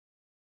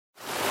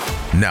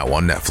Now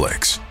on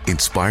Netflix,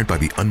 inspired by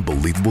the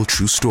unbelievable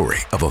true story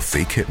of a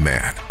fake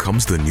hitman,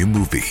 comes the new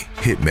movie,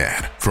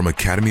 Hitman, from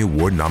Academy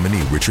Award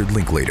nominee Richard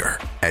Linklater.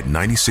 At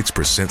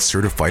 96%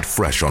 certified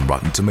fresh on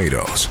Rotten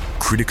Tomatoes,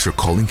 critics are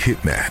calling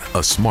Hitman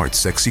a smart,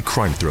 sexy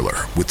crime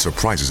thriller with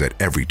surprises at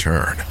every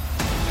turn.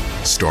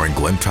 Starring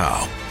Glenn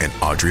Powell and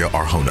Adria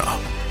Arjona,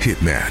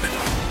 Hitman.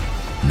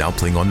 Now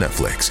playing on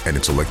Netflix and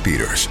in select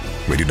theaters.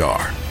 Rated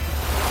R.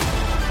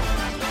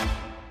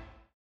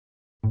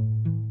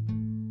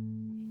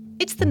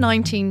 It's the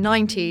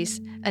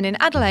 1990s, and in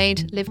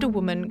Adelaide lived a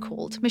woman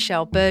called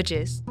Michelle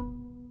Burgess.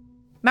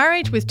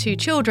 Married with 2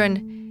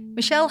 children,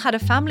 Michelle had a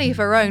family of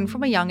her own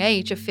from a young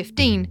age of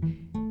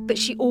 15, but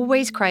she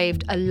always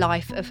craved a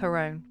life of her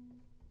own.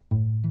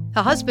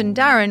 Her husband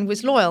Darren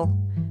was loyal,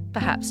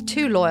 perhaps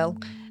too loyal,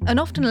 and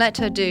often let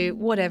her do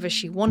whatever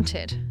she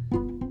wanted.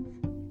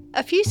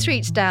 A few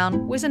streets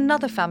down was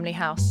another family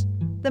house,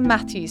 the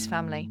Matthews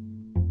family.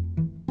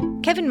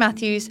 Kevin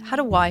Matthews had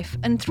a wife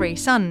and 3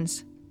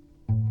 sons.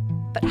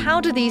 But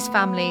how do these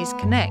families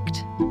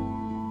connect?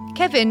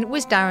 Kevin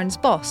was Darren's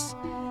boss,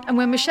 and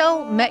when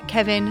Michelle met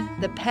Kevin,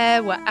 the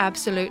pair were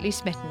absolutely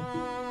smitten.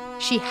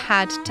 She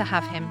had to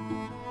have him.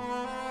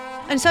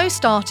 And so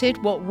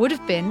started what would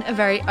have been a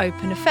very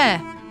open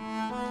affair.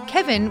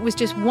 Kevin was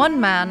just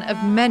one man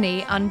of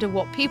many under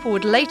what people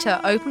would later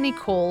openly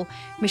call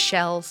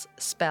Michelle's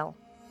spell.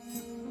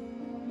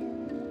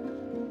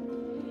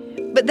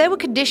 But there were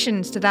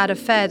conditions to that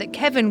affair that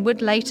Kevin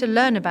would later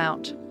learn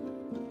about.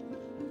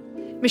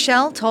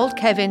 Michelle told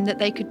Kevin that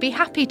they could be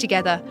happy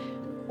together,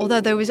 although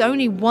there was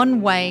only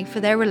one way for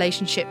their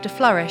relationship to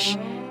flourish.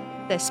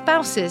 Their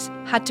spouses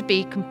had to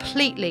be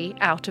completely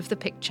out of the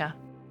picture.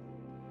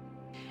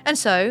 And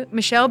so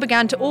Michelle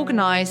began to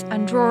organise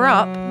and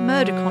draw up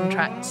murder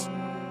contracts.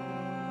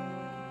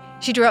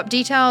 She drew up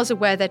details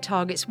of where their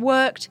targets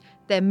worked,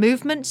 their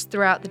movements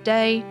throughout the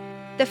day,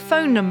 their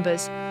phone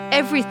numbers.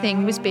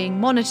 Everything was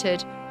being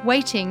monitored,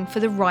 waiting for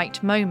the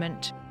right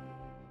moment.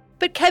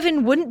 But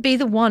Kevin wouldn't be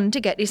the one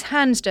to get his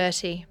hands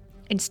dirty.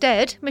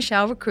 Instead,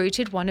 Michelle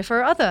recruited one of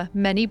her other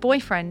many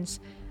boyfriends,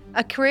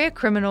 a career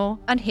criminal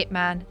and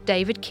hitman,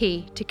 David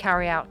Key, to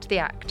carry out the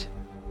act.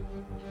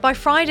 By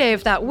Friday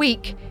of that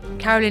week,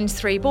 Carolyn's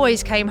 3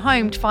 boys came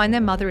home to find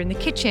their mother in the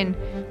kitchen,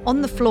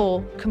 on the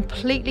floor,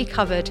 completely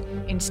covered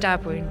in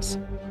stab wounds.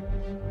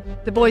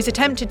 The boys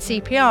attempted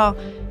CPR,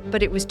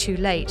 but it was too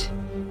late.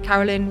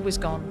 Carolyn was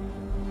gone.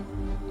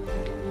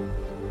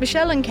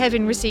 Michelle and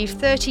Kevin received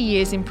 30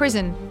 years in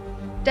prison.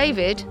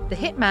 David, the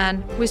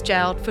hitman, was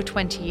jailed for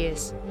 20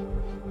 years.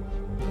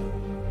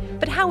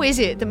 But how is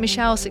it that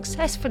Michelle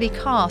successfully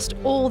cast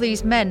all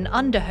these men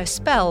under her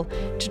spell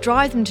to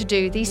drive them to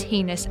do these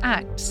heinous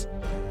acts?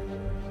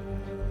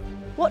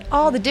 What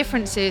are the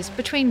differences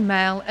between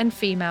male and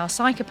female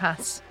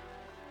psychopaths?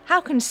 How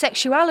can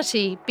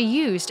sexuality be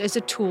used as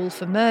a tool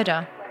for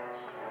murder?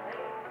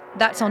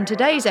 That's on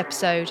today's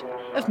episode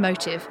of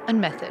Motive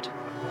and Method.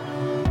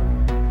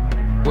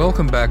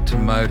 Welcome back to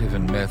Motive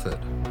and Method.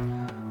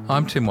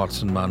 I'm Tim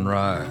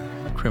Watson-Munro,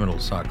 criminal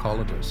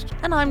psychologist.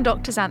 And I'm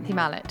Dr. Xanthi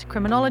Mallet,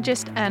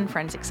 criminologist and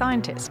forensic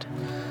scientist.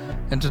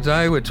 And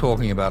today we're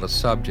talking about a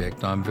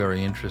subject I'm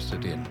very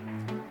interested in,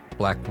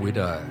 black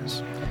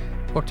widows.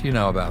 What do you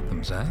know about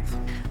them, Xanth?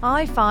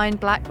 I find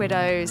black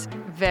widows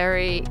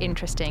very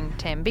interesting,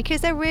 Tim, because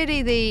they're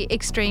really the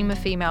extreme of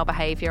female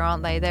behaviour,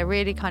 aren't they? They're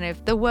really kind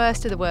of the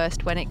worst of the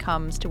worst when it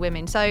comes to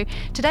women. So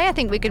today I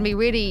think we're going to be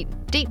really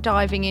deep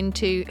diving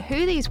into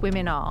who these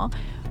women are,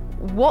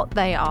 what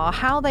they are,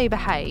 how they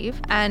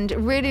behave, and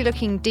really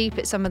looking deep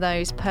at some of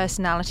those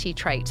personality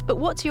traits. But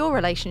what's your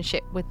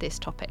relationship with this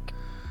topic?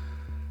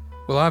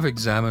 Well, I've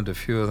examined a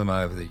few of them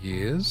over the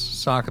years.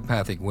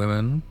 Psychopathic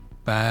women,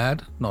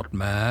 bad, not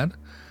mad,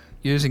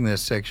 using their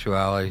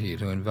sexuality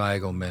to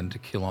inveigle men to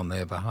kill on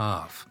their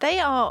behalf. They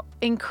are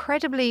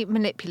incredibly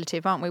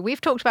manipulative, aren't we? We've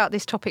talked about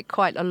this topic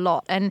quite a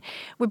lot, and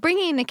we're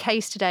bringing in a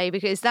case today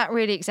because that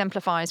really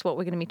exemplifies what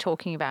we're going to be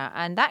talking about.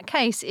 And that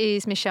case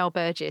is Michelle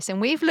Burgess. And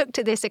we've looked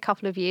at this a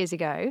couple of years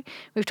ago.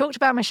 We've talked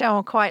about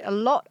Michelle quite a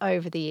lot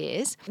over the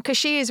years because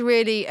she is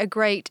really a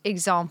great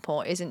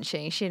example, isn't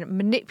she? She had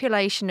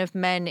manipulation of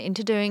men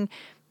into doing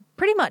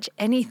pretty much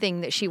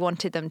anything that she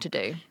wanted them to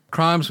do.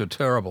 Crimes were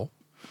terrible.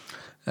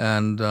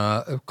 And,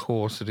 of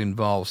course, it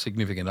involved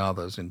significant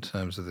others in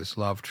terms of this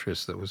love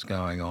tryst that was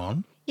going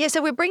on. Yeah,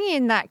 so we're bringing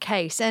in that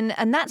case, and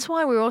that's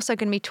why we're also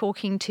going to be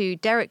talking to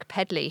Derek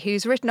Pedley,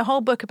 who's written a whole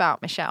book about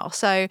Michelle.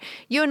 So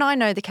you and I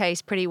know the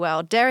case pretty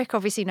well. Derek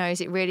obviously knows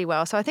it really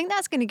well. So I think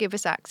that's going to give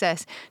us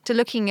access to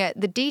looking at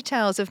the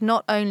details of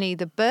not only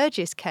the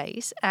Burgess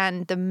case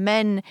and the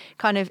men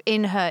kind of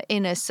in her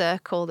inner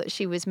circle that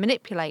she was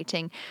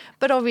manipulating,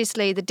 but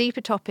obviously the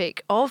deeper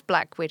topic of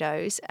black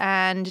widows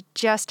and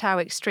just how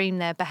extreme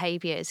their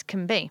behaviours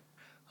can be.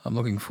 I'm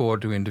looking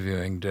forward to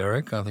interviewing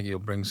Derek. I think he'll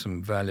bring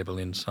some valuable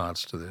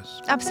insights to this.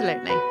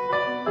 Absolutely.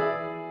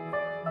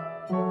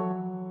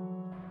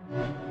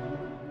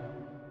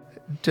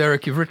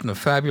 Derek, you've written a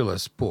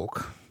fabulous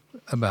book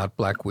about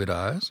black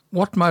widows.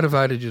 What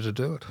motivated you to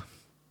do it?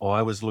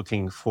 I was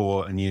looking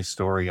for a new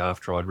story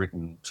after I'd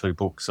written 2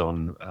 books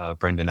on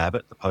Brendan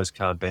Abbott, the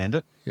postcard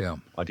bandit. Yeah.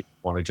 I didn't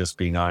want to just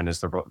be known as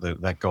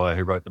that guy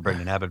who wrote the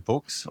Brendan Abbott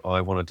books.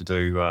 I wanted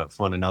to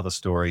find another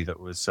story that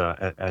was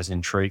as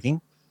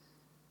intriguing.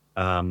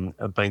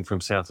 Being from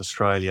South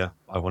Australia,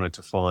 I wanted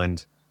to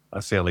find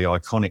a fairly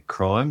iconic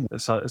crime.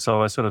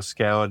 So I sort of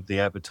scoured the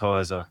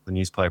Advertiser, the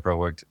newspaper I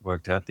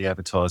worked at, the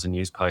Advertiser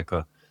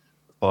newspaper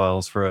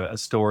files for a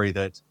story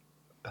that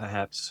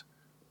perhaps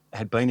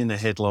had been in the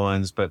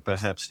headlines, but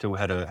perhaps still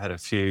had a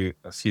few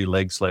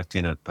legs left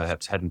in it,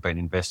 perhaps hadn't been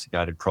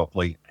investigated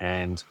properly.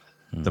 And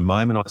the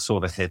moment I saw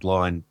the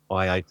headline,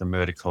 "I ate the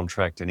murder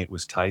contract and it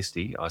was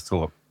tasty," I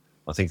thought,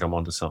 I think I'm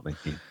onto something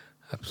here.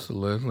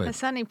 Absolutely. That's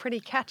certainly pretty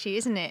catchy,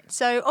 isn't it?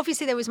 So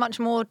obviously there was much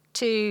more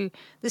to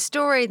the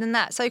story than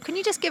that. So can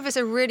you just give us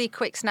a really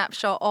quick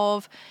snapshot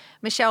of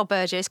Michelle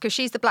Burgess, because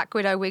she's the Black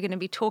Widow we're going to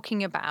be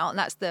talking about, and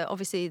that's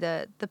obviously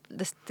the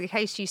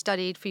case you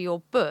studied for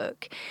your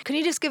book. Can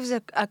you just give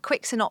us a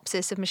quick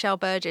synopsis of Michelle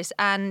Burgess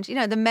and, you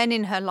know, the men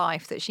in her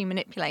life that she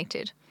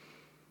manipulated?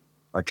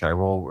 Okay,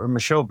 well,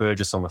 Michelle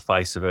Burgess, on the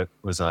face of it,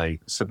 was a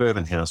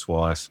suburban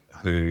housewife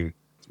who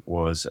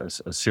was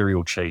a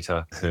serial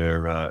cheater.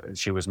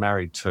 She was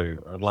married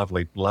to a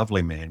lovely,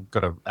 lovely man,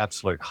 got an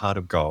absolute heart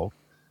of gold,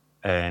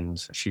 and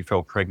she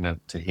fell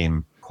pregnant to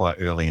him quite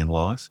early in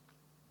life.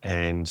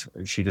 And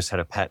she just had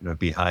a pattern of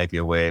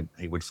behaviour where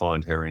he would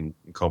find her in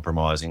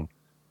compromising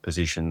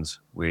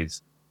positions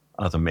with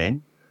other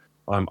men.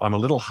 I'm a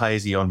little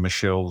hazy on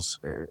Michelle's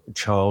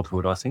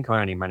childhood. I think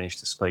I only managed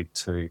to speak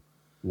to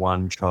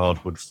one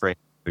childhood friend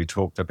who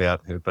talked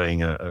about her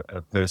being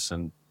a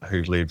person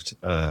who lived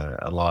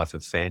a life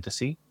of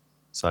fantasy.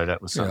 So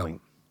that was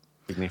something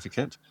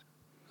significant.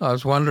 I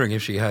was wondering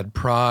if she had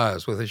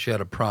priors, whether she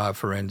had a prior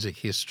forensic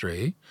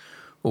history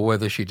or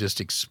whether she just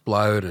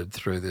exploded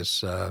through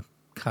this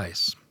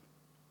case.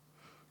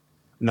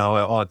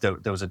 No,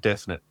 there was a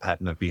definite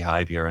pattern of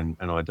behaviour, and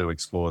I do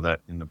explore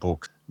that in the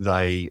book.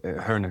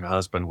 Her and her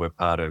husband were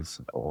part of,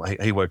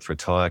 he worked for a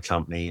tyre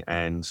company,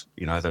 and,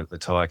 you know, the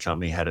tyre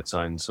company had its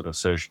own sort of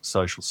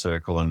social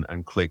circle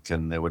and clique,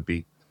 and there would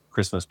be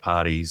Christmas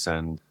parties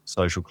and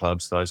social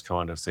clubs, those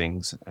kind of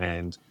things.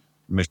 And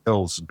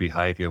Michelle's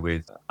behaviour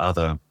with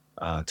other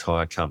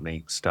tyre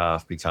company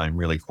staff became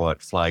really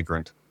quite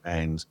flagrant,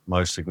 and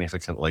most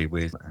significantly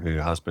with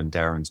her husband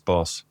Darren's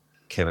boss,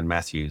 Kevin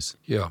Matthews.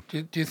 Yeah.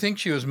 Do you think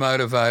she was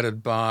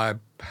motivated by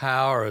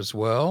power as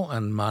well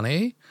and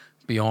money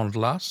beyond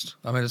lust?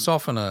 I mean, it's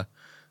often a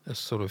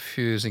sort of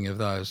fusing of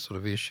those sort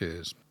of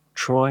issues.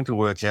 Trying to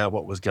work out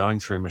what was going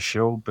through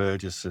Michelle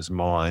Burgess's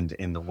mind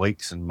in the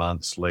weeks and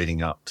months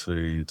leading up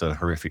to the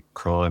horrific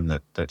crime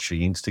that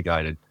she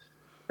instigated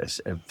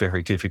is a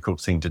very difficult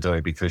thing to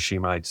do, because she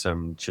made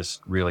some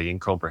just really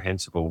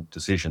incomprehensible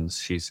decisions.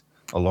 She's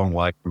a long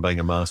way from being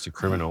a master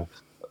criminal,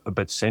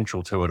 but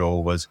central to it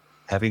all was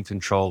having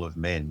control of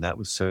men. That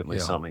was certainly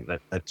something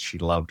that she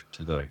loved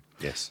to do,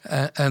 yes.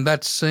 And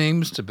that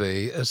seems to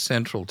be a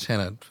central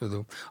tenet for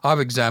the... I've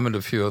examined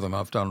a few of them.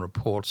 I've done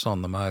reports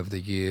on them over the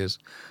years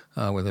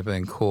where they've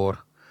been caught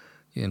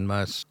in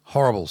most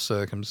horrible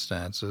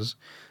circumstances.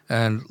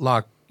 And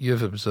like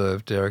you've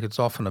observed, Derek, it's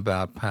often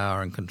about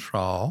power and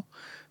control.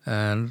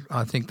 And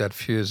I think that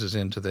fuses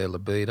into their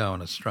libido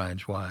in a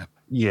strange way.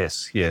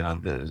 Yes, yeah.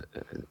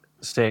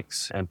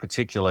 Sex, and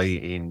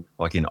particularly in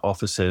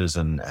offices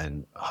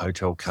and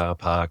hotel car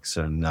parks,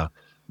 and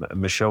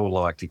Michelle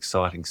liked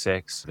exciting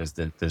sex.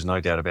 There's no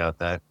doubt about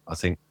that. I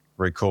think,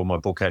 recall, my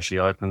book actually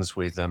opens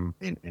with them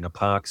in a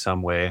park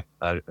somewhere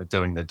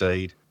doing the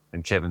deed,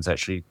 and Kevin's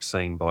actually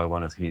seen by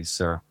one of his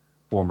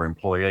former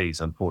employees,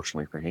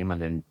 unfortunately for him,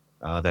 and then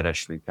that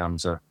actually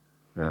becomes a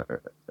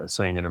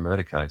scene in a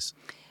murder case.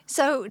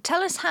 So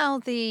tell us how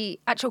the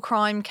actual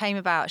crime came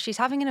about. She's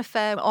having an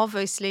affair,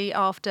 obviously,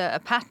 after a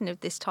pattern of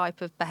this type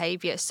of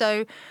behaviour.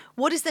 So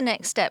what is the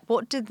next step?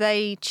 What do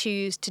they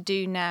choose to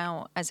do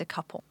now as a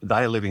couple?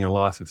 They are living a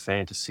life of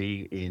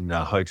fantasy in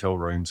hotel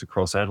rooms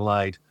across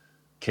Adelaide.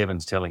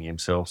 Kevin's telling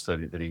himself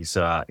that he's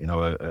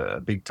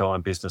a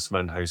big-time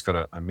businessman who's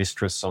got a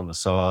mistress on the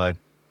side,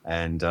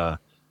 and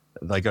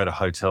they go to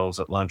hotels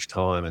at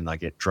lunchtime and they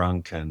get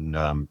drunk and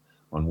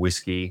on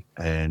whiskey,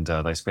 and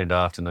they spend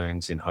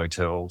afternoons in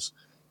hotels.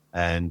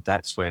 And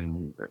that's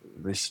when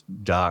this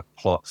dark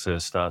plot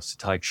first starts to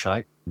take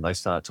shape. They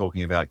start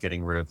talking about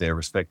getting rid of their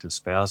respective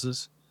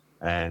spouses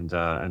and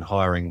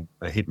hiring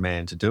a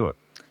hitman to do it,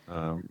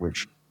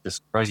 which is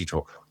crazy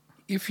talk.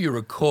 If you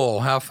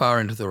recall, how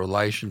far into the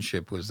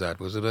relationship was that?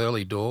 Was it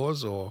early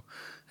doors, or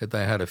had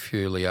they had a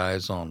few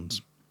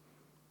liaisons?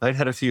 They'd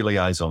had a few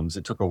liaisons.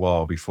 It took a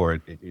while before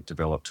it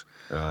developed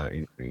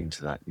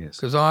into that, yes.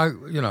 Because I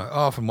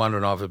often wonder,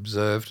 and I've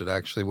observed it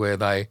actually, where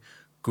they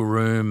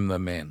groom the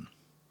men.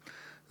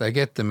 They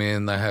get them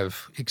in, they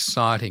have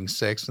exciting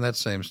sex, and that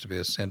seems to be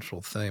a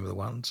central theme of the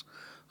ones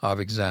I've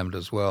examined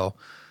as well.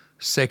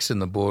 Sex in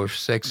the bush,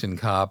 sex in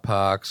car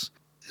parks,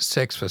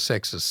 sex for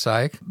sex's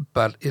sake,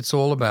 but it's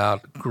all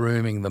about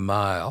grooming the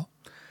male.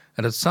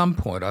 And at some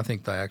point, I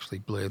think they actually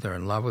believe they're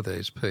in love with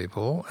these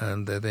people,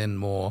 and they're then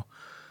more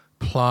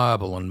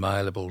pliable and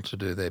malleable to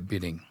do their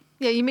bidding.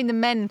 Yeah, you mean the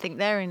men think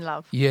they're in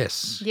love?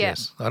 Yes, Yeah.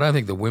 yes. I don't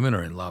think the women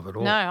are in love at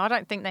all. No, I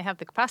don't think they have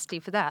the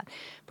capacity for that.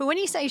 But when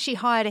you say she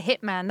hired a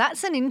hitman,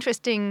 that's an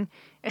interesting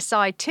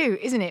aside too,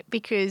 isn't it?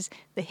 Because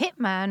the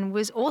hitman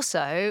was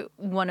also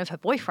one of her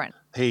boyfriends.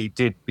 He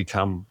did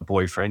become a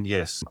boyfriend,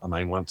 yes. I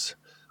mean, once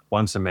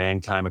a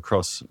man came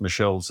across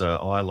Michelle's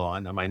eye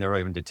line, I mean, there were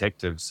even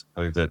detectives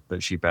that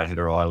she batted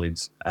her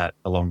eyelids at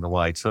along the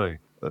way too.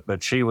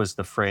 But she was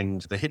the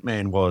friend. The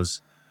hitman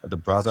was the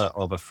brother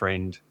of a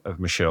friend of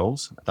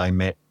Michelle's. They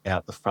met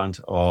out the front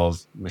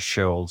of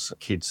Michelle's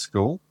kids'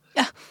 school.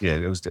 Yeah,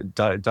 it was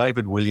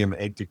David William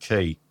Edgar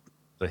Key,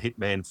 the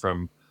hitman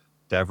from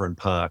Davern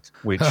Park,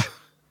 which,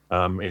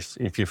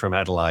 if you're from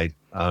Adelaide,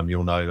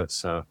 you'll know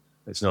it's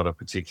not a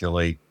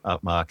particularly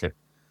upmarket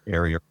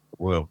area of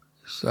the world.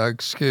 So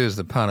excuse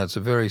the pun, it's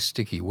a very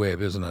sticky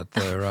web, isn't it?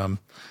 They're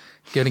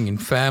getting in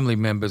family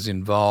members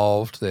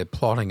involved, they're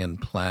plotting and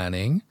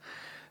planning,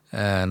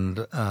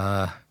 and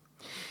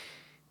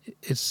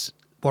it's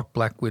what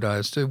black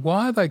widows do.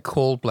 Why are they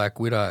called black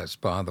widows,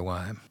 by the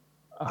way?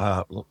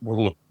 Well,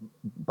 look,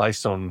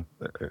 based on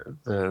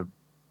the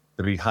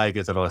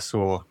behaviour that I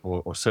saw,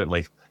 or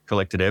certainly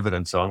collected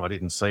evidence on, I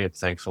didn't see it,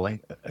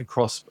 thankfully,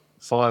 across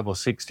 5 or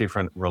 6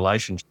 different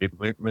relationships,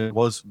 it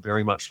was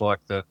very much like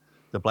the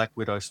black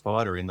widow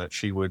spider, in that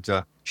she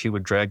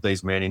would drag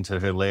these men into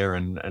her lair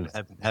and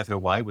have her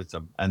way with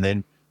them, and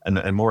then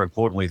and more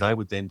importantly, they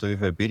would then do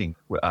her bidding,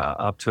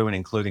 up to and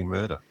including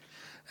murder.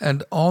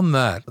 And on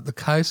that, the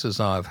cases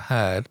I've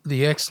had,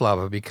 the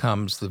ex-lover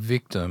becomes the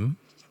victim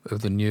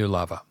of the new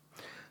lover.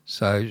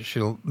 So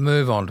she'll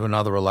move on to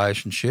another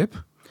relationship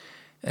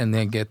and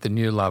then get the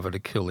new lover to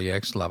kill the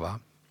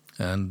ex-lover.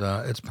 And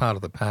it's part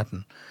of the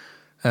pattern.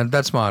 And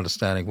that's my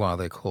understanding why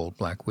they're called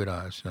black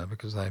widows,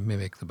 because they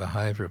mimic the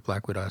behaviour of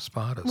black widow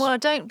spiders. Well,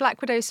 don't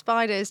black widow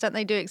spiders, don't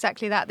they do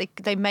exactly that?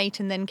 They mate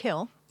and then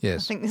kill?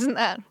 Yes. I think, isn't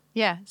that?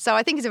 Yeah. So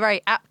I think it's a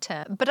very apt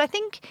term. But I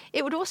think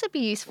it would also be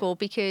useful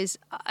because,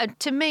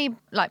 to me,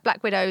 like,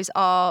 black widows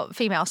are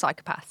female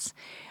psychopaths.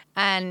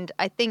 And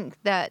I think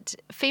that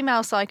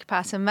female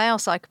psychopaths and male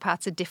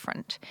psychopaths are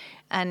different.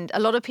 And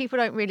a lot of people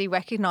don't really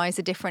recognise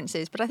the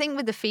differences. But I think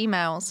with the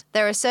females,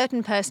 there are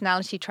certain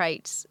personality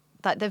traits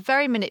that they're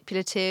very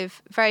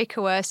manipulative, very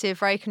coercive,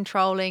 very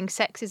controlling.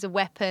 Sex is a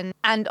weapon.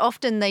 And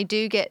often they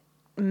do get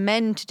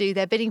men to do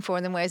their bidding for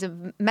them, whereas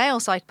a male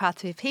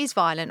psychopath, if he's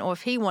violent or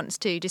if he wants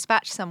to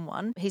dispatch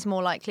someone, he's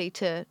more likely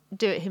to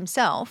do it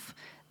himself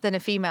than a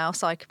female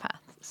psychopath.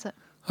 So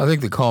I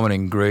think the common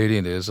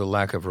ingredient is a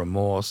lack of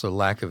remorse, a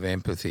lack of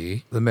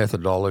empathy. The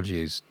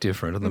methodology is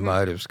different and the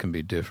motives can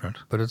be different,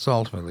 but it's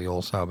ultimately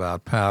also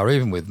about power.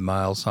 Even with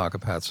male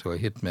psychopaths who are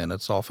hitmen,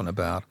 it's often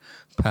about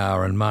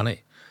power and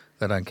money.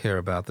 They don't care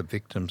about the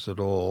victims at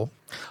all.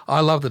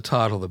 I love the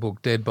title of the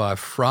book, Dead by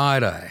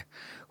Friday.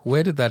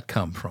 Where did that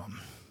come from?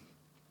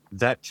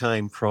 That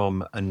came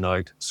from a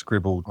note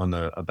scribbled on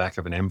the back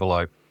of an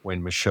envelope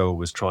when Michelle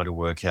was trying to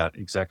work out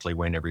exactly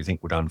when everything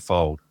would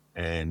unfold.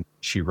 And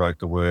she wrote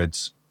the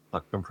words,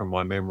 from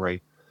my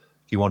memory,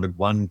 he wanted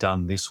one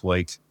done this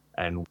week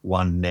and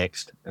one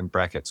next, in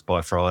brackets,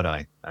 by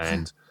Friday.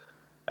 And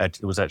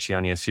it was actually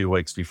only a few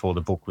weeks before the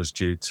book was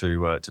due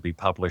to be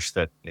published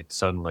that it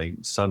suddenly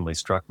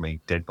struck me,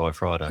 Dead by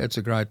Friday. It's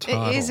a great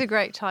title. it is a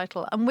great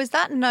title. And was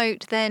that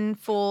note then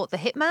for the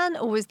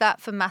hitman or was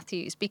that for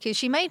Matthews? Because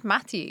she made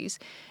Matthews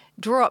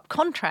draw up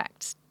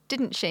contracts,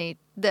 didn't she,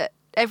 that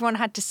everyone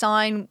had to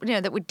sign,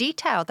 that were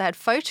detailed. They had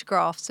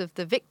photographs of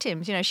the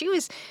victims. She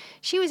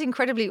was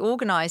incredibly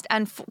organised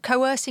and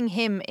coercing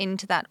him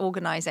into that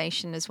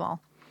organisation as well.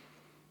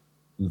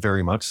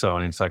 Very much so.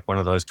 And in fact, one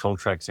of those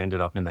contracts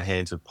ended up in the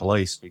hands of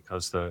police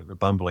because the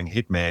bumbling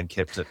hitman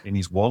kept it in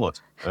his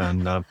wallet.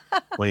 And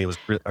when he was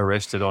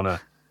arrested on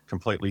a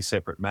completely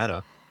separate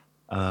matter,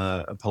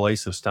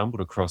 police have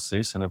stumbled across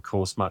this and, of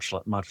course,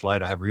 much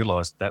later have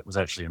realised that was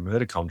actually a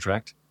murder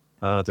contract,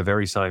 the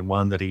very same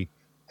one that he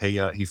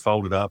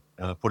folded up,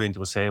 put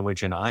into a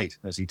sandwich and ate,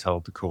 as he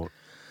told the court.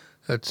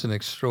 It's an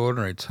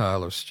extraordinary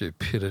tale of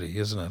stupidity,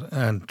 isn't it?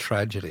 And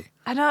tragedy.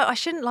 I know I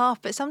shouldn't laugh,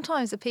 but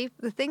sometimes the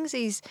things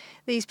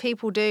these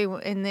people do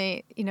in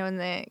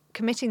they're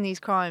committing these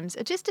crimes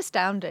are just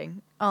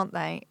astounding, aren't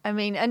they? I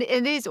mean, and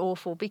it is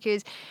awful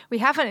because we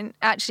haven't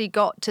actually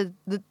got to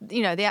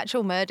the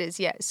actual murders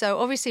yet. So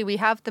obviously we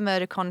have the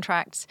murder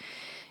contracts.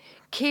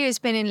 Kia's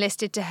been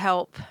enlisted to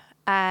help,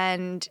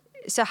 and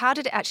so how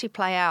did it actually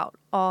play out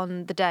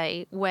on the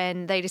day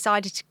when they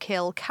decided to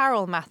kill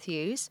Carol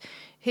Matthews,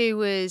 who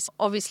was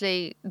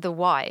obviously the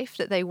wife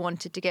that they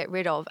wanted to get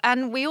rid of?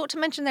 And we ought to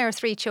mention there are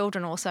 3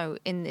 children also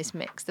in this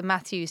mix, the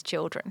Matthews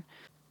children.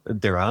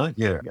 There are,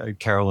 yeah.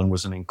 Carolyn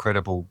was an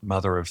incredible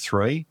mother of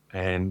 3,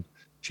 and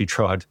she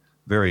tried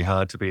very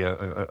hard to be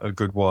a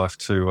good wife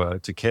to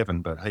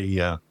Kevin, but he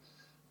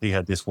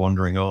had this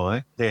wandering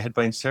eye. There had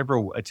been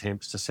several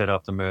attempts to set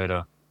up the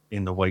murder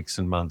in the weeks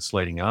and months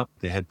leading up.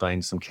 There had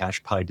been some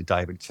cash paid to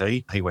David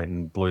Key. He went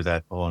and blew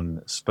that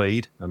on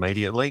speed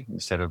immediately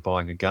instead of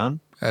buying a gun.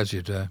 As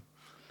you do.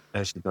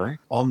 As you know,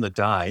 on the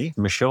day,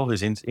 Michelle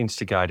has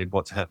instigated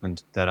what's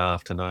happened that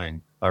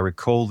afternoon. I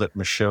recall that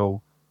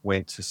Michelle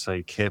went to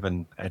see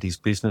Kevin at his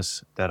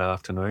business that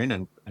afternoon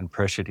and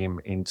pressured him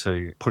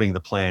into putting the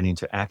plan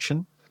into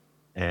action.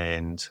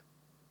 And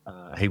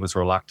he was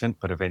reluctant,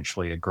 but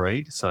eventually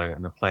agreed.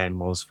 And the plan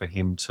was for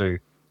him to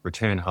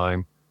return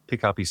home,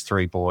 pick up his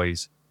 3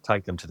 boys,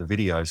 take them to the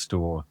video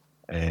store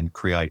and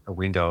create a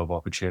window of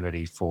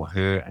opportunity for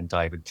her and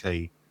David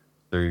Key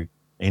to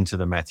enter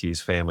the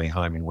Matthews family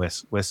home in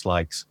West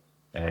Lakes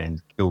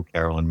and kill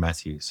Carolyn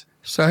Matthews.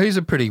 So he's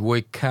a pretty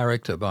weak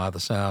character by the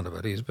sound of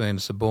it. He's been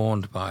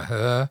suborned by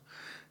her.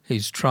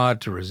 He's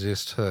tried to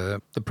resist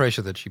her, the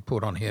pressure that she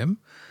put on him,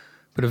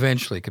 but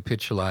eventually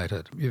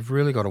capitulated. You've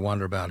really got to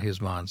wonder about his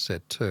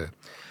mindset too.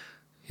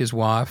 His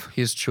wife,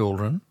 his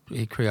children,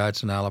 he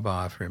creates an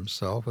alibi for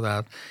himself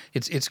without...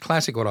 It's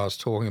classic what I was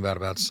talking about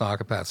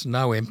psychopaths.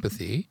 No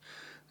empathy,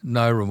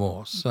 no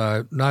remorse.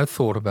 So no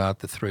thought about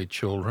the 3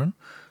 children,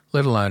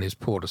 let alone his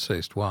poor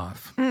deceased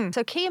wife.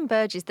 So Key and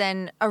Burgess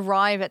then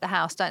arrive at the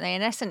house, don't they?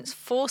 In essence,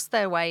 force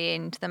their way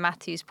into the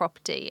Matthews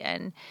property.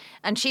 And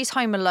she's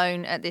home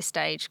alone at this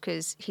stage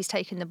because he's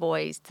taken the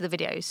boys to the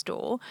video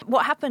store.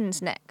 What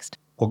happens next?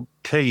 Well,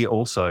 Key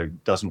also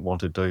doesn't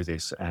want to do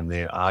this, and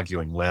they're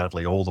arguing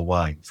loudly all the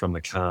way from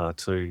the car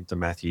to the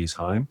Matthews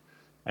home.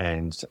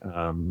 And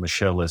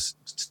Michelle is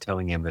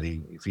telling him that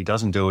if he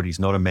doesn't do it, he's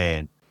not a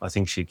man. I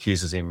think she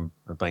accuses him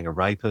of being a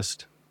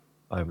rapist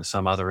over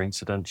some other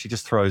incident. She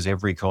just throws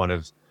every kind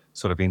of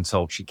sort of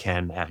insult she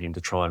can at him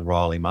to try and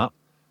rile him up.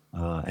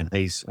 And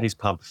he's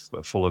pumped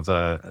full of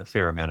a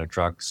fair amount of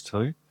drugs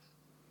too.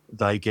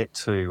 They get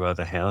to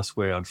the house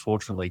where,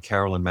 unfortunately,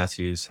 Carolyn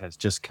Matthews has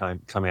just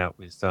come out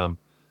with the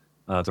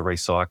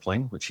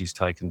recycling, which she's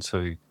taken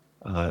to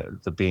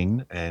the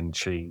bin, and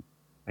she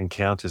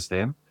encounters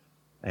them.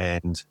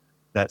 And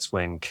that's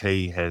when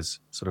Key has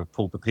sort of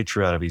pulled the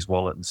picture out of his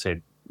wallet and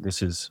said,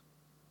 this is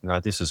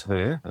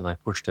her. And they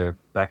pushed her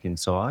back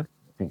inside.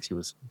 I think she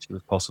was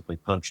possibly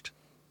punched,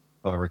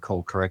 if I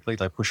recall correctly.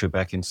 They push her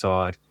back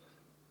inside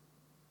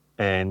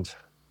and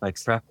they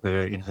trap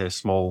her in her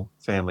small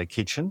family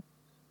kitchen,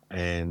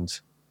 and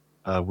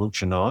a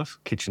Wiltshire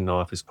kitchen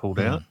knife is pulled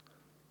out.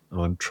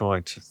 I'm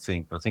trying to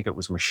think. I think it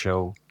was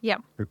Michelle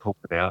who pulled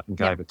it out and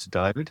gave it to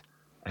David,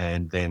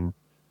 and then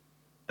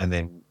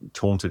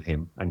taunted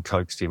him and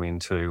coaxed him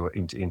into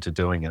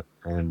doing it.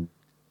 And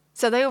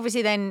so they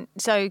obviously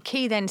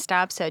Key then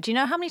stabs her. Do you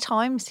know how many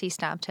times he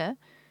stabbed her?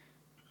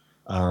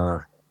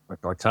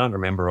 I can't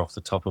remember off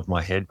the top of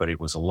my head, but it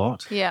was a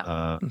lot.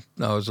 Yeah.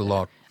 No, it was a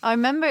lot. I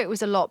remember it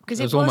was a lot because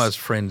it was almost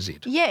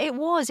frenzied. Yeah, it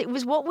was. It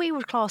was what we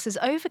would class as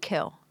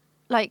overkill.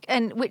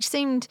 Which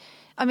seemed,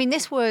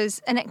 this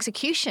was an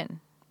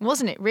execution,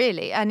 wasn't it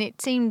really? And it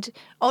seemed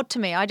odd to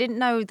me. I didn't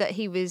know that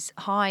he was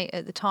high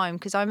at the time,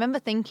 because I remember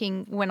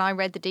thinking when I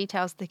read the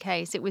details of the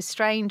case, it was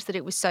strange that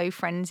it was so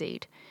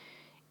frenzied,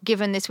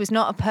 given this was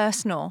not a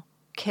personal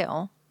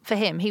kill for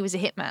him. He was a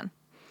hitman.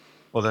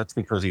 Well, that's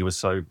because he was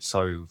so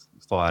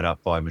fired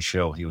up by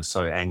Michelle. He was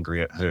so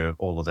angry at her,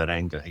 all of that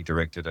anger he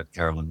directed at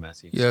Carolyn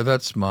Matthews. Yeah,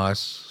 that's my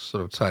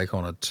sort of take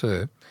on it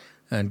too,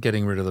 and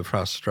getting rid of the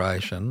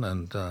frustration.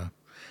 And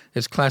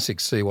it's classic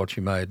see what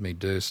you made me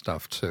do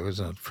stuff too,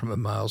 isn't it, from a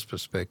male's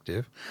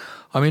perspective.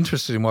 I'm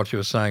interested in what you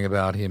were saying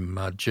about him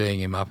geeing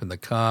him up in the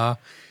car,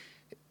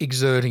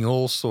 exerting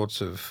all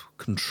sorts of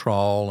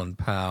control and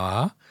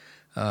power,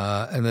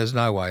 and there's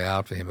no way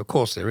out for him. Of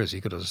course there is.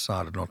 He could have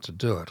decided not to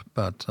do it,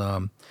 but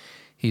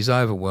he's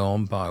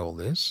overwhelmed by all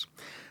this.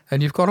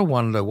 And you've got to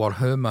wonder what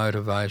her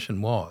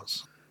motivation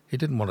was. He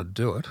didn't want to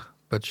do it,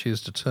 but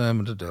she's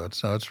determined to do it.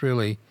 So it's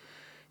really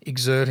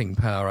exerting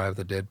power over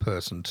the dead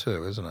person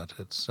too, isn't it?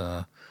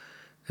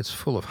 It's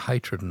full of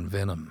hatred and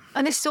venom.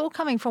 And this is all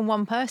coming from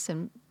one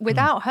person.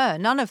 Without her,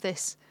 none of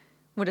this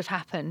would have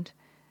happened,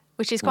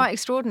 which is quite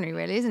extraordinary,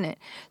 really, isn't it?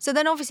 So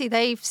then obviously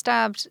they've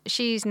stabbed,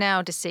 she's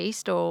now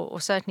deceased or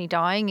certainly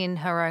dying in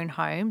her own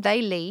home.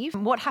 They leave.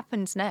 What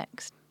happens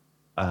next?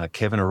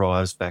 Kevin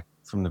arrives back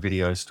from the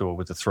video store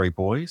with the 3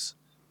 boys.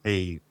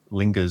 He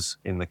lingers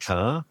in the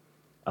car,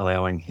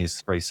 allowing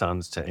his 3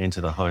 sons to enter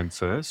the home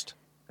first.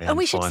 And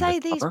we should say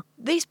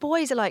these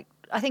boys are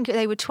I think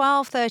they were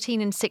 12,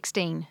 13 and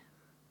 16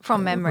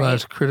 from memory.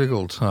 Most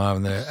critical time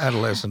in their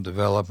adolescent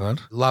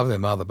development. Love their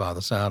mother by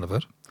the sound of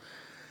it.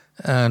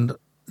 And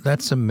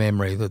that's a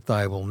memory that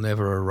they will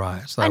never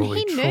erase. They will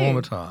be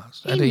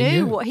traumatised. He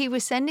knew what he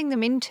was sending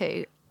them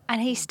into,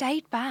 and he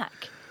stayed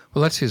back.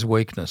 Well, that's his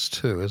weakness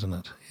too, isn't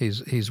it?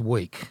 He's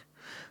weak.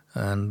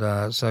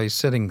 And so he's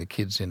setting the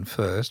kids in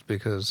first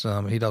because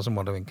he doesn't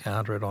want to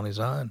encounter it on his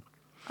own.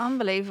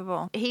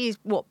 Unbelievable. He's,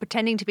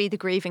 pretending to be the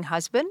grieving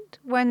husband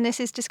when this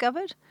is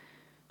discovered?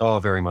 Oh,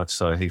 very much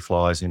so. He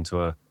flies into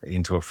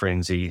a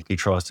frenzy. He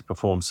tries to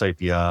perform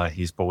CPR.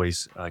 His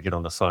boys get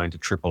on the phone to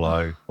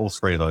 000. All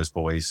 3 of those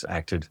boys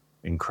acted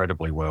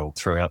incredibly well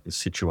throughout this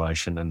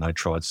situation, and they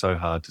tried so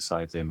hard to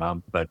save their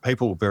mum. But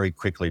people very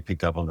quickly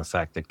picked up on the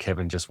fact that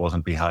Kevin just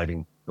wasn't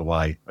behaving the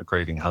way a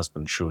grieving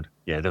husband should.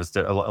 Yeah, there was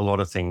a lot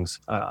of things.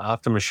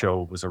 After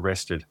Michelle was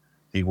arrested,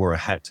 he wore a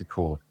hat to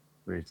court,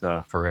 with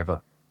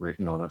forever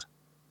written on it,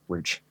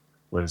 which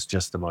was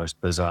just the most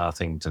bizarre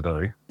thing to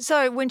do.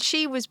 So when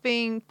she was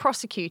being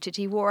prosecuted,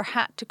 he wore a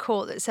hat to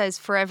court that says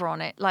forever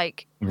on it,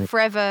 like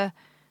forever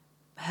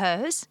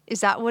hers?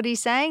 Is that what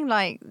he's saying?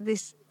 Like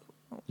this?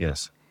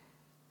 Yes.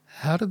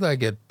 How did they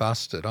get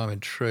busted? I'm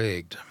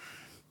intrigued.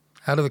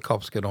 How do the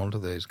cops get onto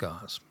these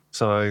guys?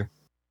 So,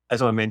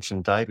 as I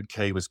mentioned, David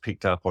Key was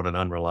picked up on an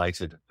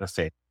unrelated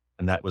offence,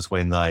 and that was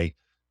when they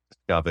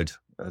discovered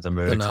the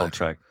murder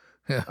contract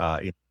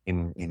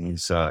in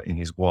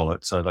his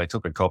wallet. So they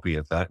took a copy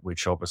of that,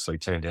 which obviously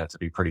turned out to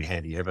be pretty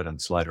handy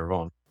evidence later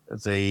on.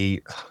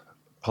 The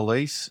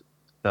police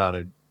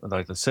they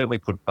certainly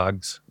put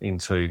bugs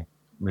into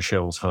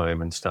Michelle's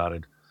home and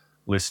started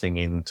listening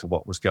in to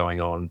what was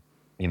going on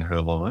in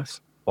her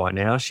life. By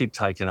now, she'd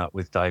taken up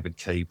with David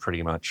Key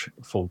pretty much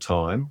full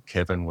time.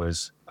 Kevin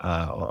was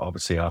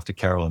obviously, after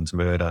Carolyn's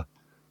murder,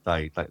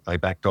 they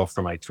backed off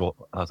from each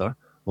other.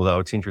 Although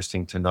it's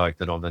interesting to note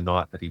that on the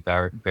night that he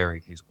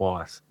buried his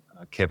wife,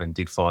 Kevin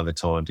did find the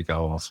time to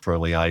go off for a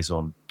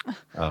liaison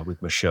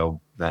with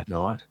Michelle that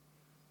night,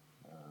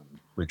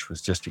 which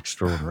was just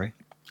extraordinary.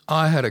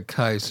 I had a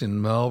case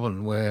in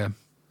Melbourne where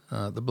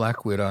the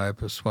Black Widow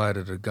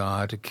persuaded a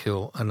guy to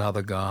kill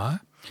another guy,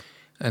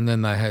 and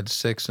then they had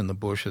sex in the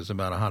bushes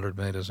about 100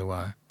 metres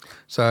away.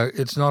 So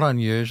it's not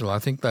unusual. I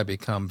think they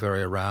become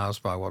very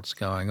aroused by what's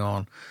going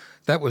on.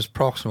 That was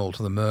proximal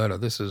to the murder.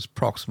 This is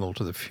proximal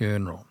to the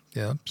funeral.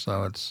 Yeah,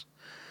 so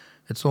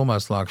it's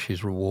almost like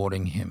she's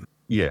rewarding him.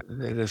 Yeah,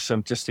 there's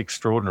some just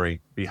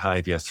extraordinary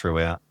behaviour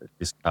throughout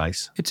this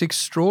case. It's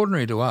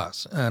extraordinary to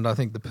us, and I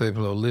think the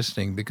people who are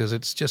listening, because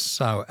it's just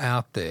so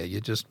out there.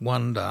 You just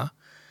wonder,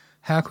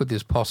 how could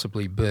this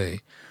possibly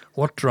be?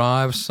 What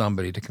drives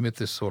somebody to commit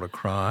this sort of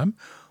crime?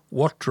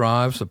 What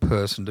drives a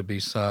person to be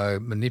so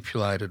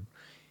manipulated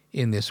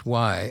in this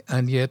way?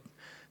 And yet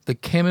the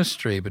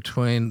chemistry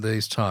between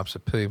these types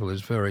of people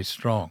is very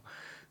strong.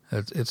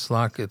 It's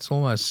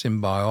almost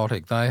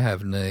symbiotic. They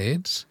have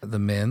needs, the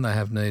men, they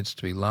have needs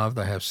to be loved,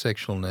 they have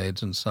sexual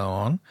needs and so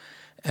on.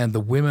 And the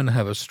women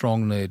have a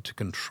strong need to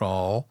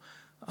control,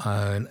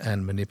 own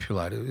and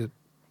manipulate.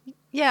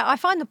 Yeah, I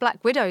find the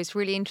Black Widows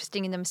really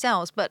interesting in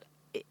themselves, but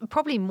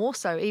probably more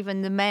so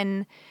even the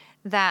men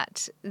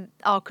that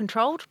are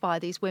controlled by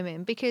these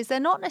women, because they're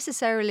not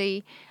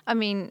necessarily, I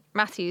mean,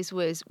 Matthews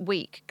was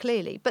weak,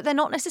 clearly, but they're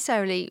not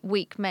necessarily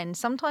weak men.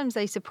 Sometimes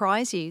they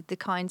surprise you, the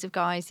kinds of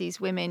guys these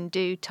women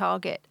do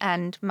target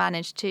and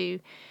manage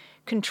to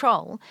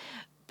control.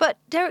 But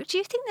Derek, do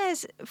you think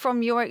there's,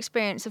 from your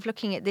experience of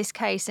looking at this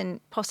case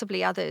and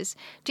possibly others,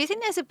 do you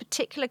think there's a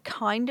particular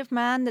kind of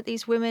man that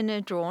these women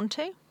are drawn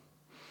to?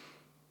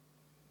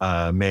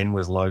 Men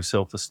with low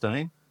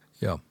self-esteem.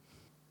 Yeah.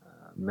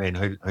 Men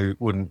who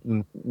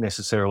wouldn't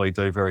necessarily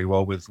do very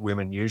well with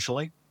women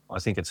usually. I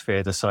think it's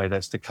fair to say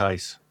that's the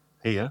case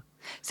here.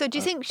 So do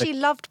you think she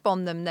loved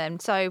bomb them then?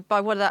 So by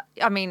what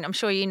I mean, I'm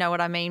sure you know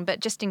what I mean, but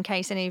just in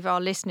case any of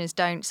our listeners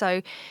don't.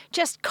 So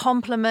just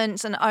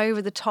compliments and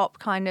over the top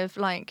kind of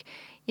like,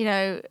 you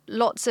know,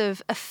 lots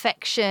of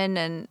affection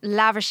and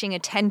lavishing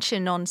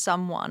attention on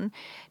someone.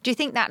 Do you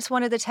think that's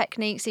one of the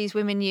techniques these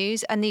women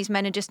use and these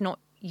men are just not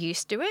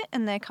used to it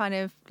and they're kind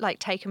of like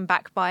taken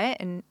back by it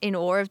and in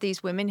awe of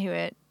these women who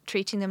are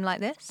treating them like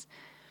this?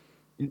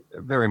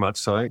 Very much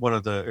so. One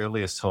of the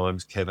earliest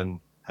times Kevin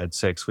had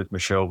sex with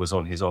Michelle was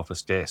on his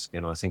office desk,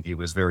 and I think he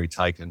was very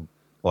taken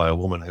by a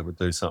woman who would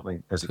do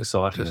something as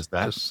exciting as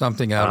that. Just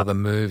something out of the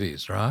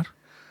movies, right?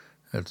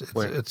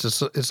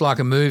 It's like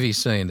a movie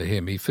scene to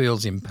him. He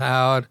feels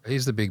empowered.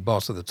 He's the big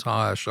boss of the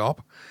tyre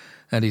shop,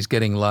 and he's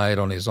getting laid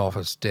on his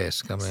office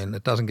desk. I mean,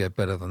 it doesn't get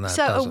better than that,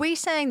 So does are we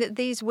saying that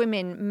these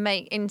women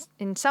make,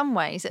 in some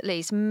ways at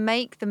least,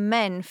 make the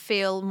men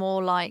feel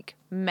more like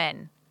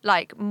men,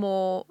 like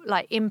more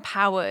like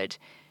empowered,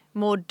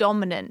 more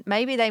dominant?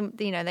 Maybe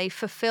they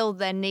fulfill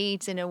their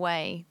needs in a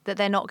way that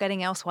they're not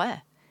getting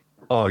elsewhere.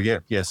 Oh, yeah.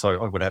 Yes, I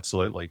would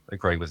absolutely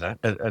agree with that.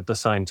 At the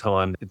same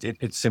time,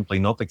 it's simply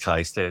not the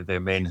case. They're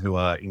men who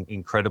are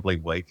incredibly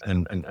weak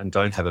and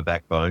don't have a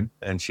backbone.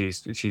 And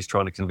she's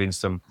trying to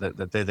convince them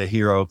that they're the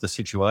hero of the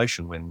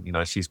situation when, you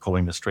know, she's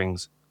pulling the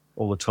strings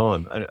all the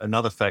time.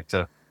 Another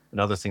factor,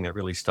 another thing that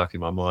really stuck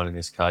in my mind in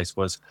this case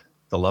was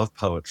the love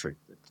poetry.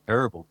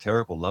 Terrible,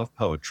 terrible love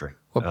poetry.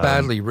 Well,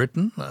 badly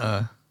written.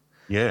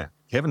 Yeah.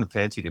 Kevin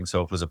fancied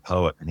himself as a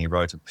poet, and he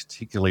wrote a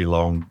particularly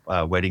long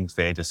wedding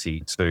fantasy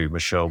to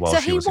Michelle while she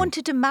was... So he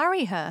wanted to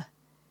marry her?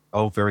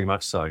 Oh, very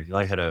much so.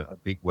 They had a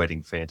big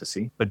wedding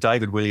fantasy. But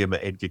David William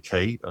Edgar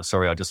Key,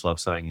 sorry, I just love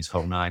saying his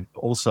whole name,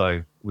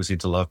 also was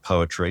into love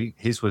poetry.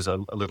 His was a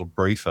little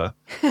briefer.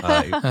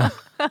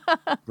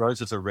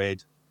 Roses are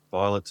red,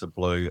 violets are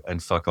blue,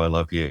 and fuck, I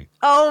love you.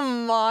 Oh,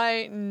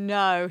 my,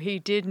 no, he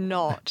did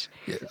not.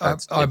 Yeah,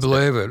 I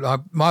believe it.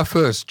 My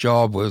first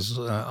job was,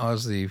 I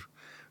was the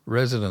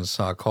resident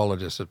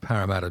psychologist at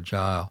Parramatta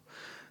Jail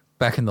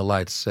back in the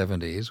late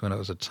 70s when it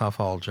was a tough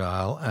old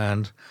jail,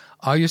 and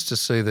I used to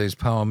see these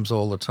poems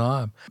all the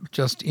time,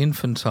 just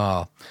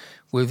infantile.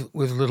 with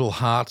little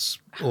hearts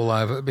all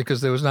over,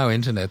 because there was no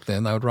internet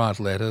then. They would write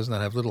letters and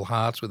they'd have little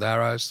hearts with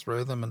arrows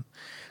through them, and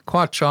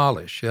quite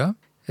childish, yeah?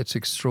 It's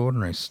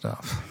extraordinary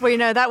stuff. Well,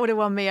 that would have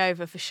won me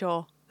over for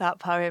sure, that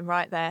poem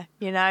right there,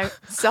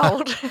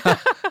 sold.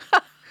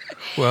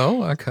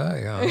 Well,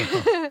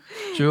 okay.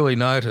 Duly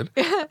noted.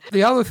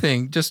 The other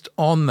thing, just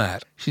on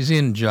that, she's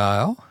in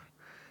jail,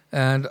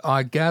 and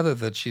I gather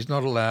that she's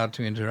not allowed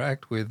to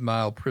interact with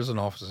male prison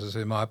officers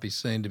who might be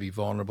seen to be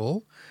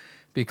vulnerable,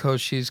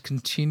 because she's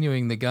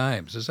continuing the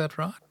games. Is that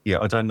right? Yeah,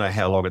 I don't know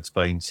how long it's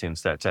been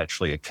since that's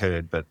actually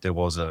occurred, but there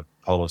was a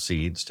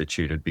policy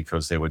instituted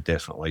because there were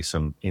definitely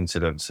some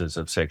incidences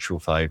of sexual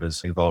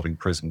favours involving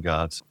prison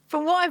guards.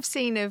 From what I've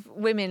seen of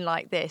women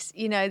like this,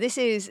 this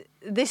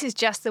is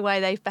just the way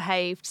they've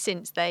behaved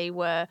since they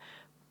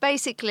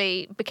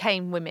basically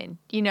became women.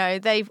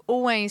 They've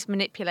always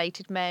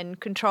manipulated men,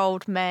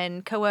 controlled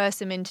men, coerced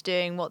them into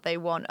doing what they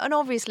want. And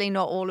obviously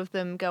not all of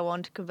them go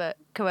on to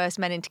coerce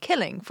men into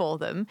killing for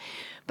them.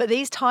 But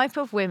these type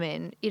of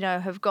women,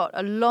 have got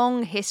a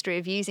long history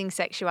of using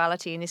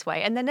sexuality in this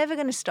way, and they're never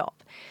going to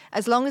stop.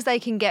 As long as they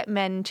can get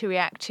men to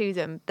react to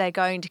them, they're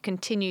going to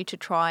continue to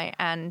try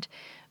and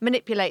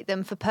manipulate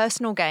them for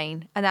personal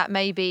gain. And that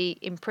may be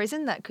in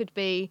prison, that could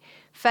be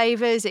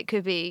favours, it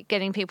could be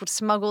getting people to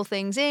smuggle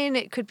things in,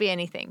 it could be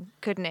anything,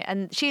 couldn't it?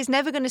 And she's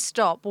never going to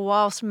stop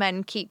whilst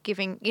men keep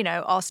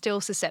are still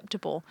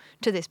susceptible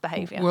to this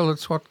behaviour. Well,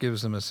 it's what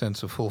gives them a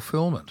sense of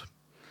fulfilment.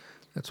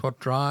 It's what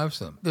drives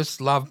them. This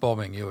love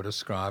bombing you were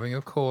describing,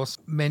 of course,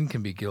 men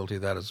can be guilty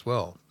of that as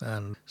well.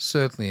 And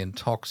certainly in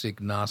toxic,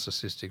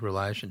 narcissistic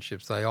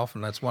relationships,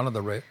 that's one of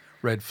the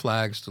red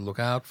flags to look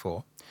out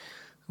for.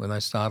 When they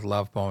start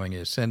love bombing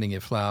you, sending you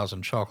flowers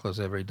and chocolates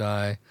every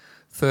day,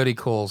 30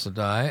 calls a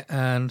day,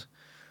 and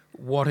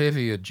whatever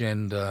your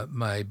gender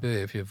may be,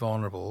 if you're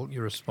vulnerable,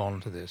 you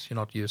respond to this. You're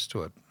not used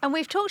to it. And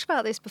we've talked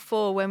about this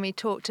before when we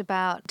talked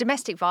about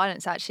domestic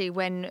violence, actually,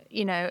 when,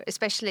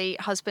 especially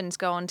husbands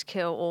go on to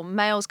kill, or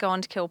males go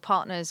on to kill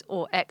partners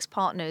or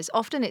ex-partners.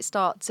 Often it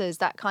starts as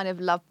that kind of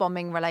love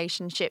bombing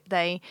relationship.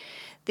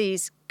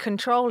 These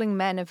controlling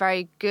men are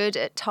very good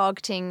at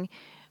targeting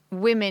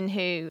women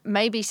who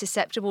may be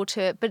susceptible to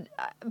it,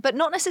 but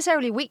not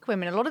necessarily weak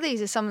women. A lot of these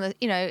are some of the,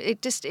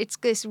 it's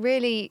this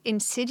really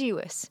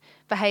insidious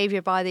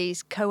behaviour by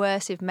these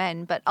coercive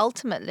men, but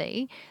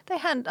ultimately they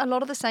had a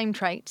lot of the same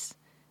traits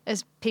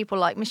as people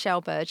like Michelle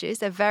Burgess.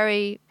 They're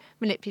very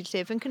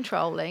manipulative and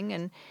controlling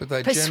and persuasive.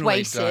 But they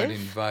generally don't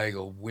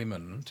inveigle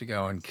women to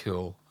go and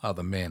kill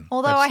other men.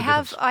 Although I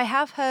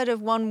have heard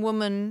of one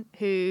woman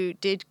who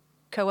did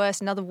coerce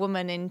another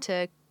woman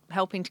into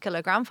helping to kill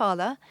her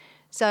grandfather.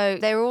 So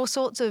there are all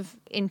sorts of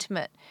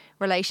intimate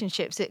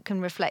relationships that can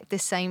reflect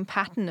this same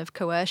pattern of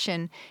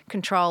coercion,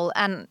 control,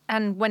 and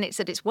when it's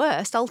at its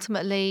worst,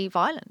 ultimately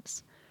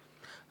violence.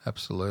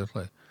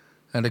 Absolutely.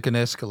 And it can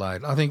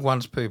escalate. I think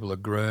once people are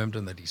groomed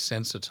and they're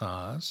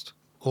desensitised,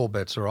 all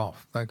bets are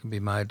off. They can be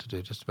made to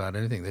do just about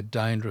anything. They're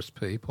dangerous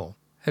people.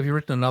 Have you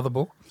written another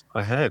book?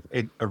 I have.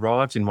 It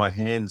arrived in my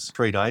hands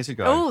 3 days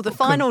ago. Oh, the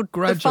final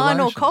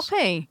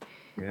copy.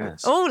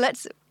 Yes. Oh,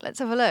 let's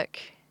have a look.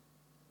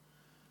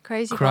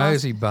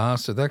 Crazy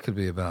bastard. That could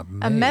be about me.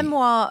 A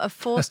memoir of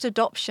forced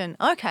adoption.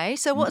 Okay,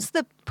 so what's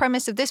the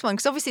premise of this one?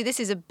 Because obviously this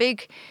is a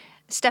big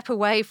step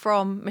away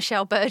from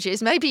Michelle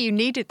Burgess. Maybe you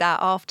needed that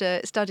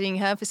after studying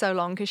her for so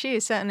long, because she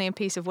is certainly a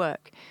piece of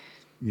work.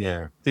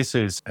 Yeah. This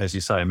is, as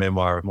you say, a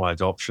memoir of my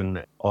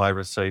adoption. I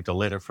received a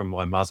letter from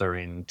my mother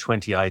in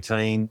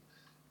 2018.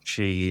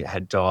 She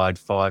had died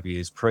 5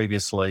 years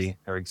previously.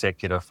 Her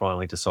executor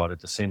finally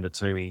decided to send it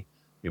to me.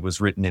 It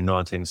was written in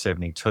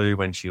 1972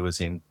 when she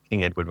was in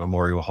King Edward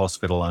Memorial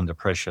Hospital under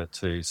pressure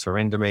to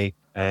surrender me.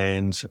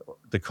 And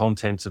the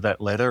contents of that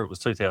letter, it was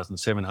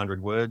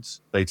 2,700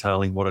 words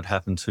detailing what had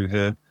happened to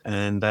her.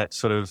 And that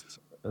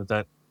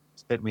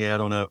set me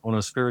out on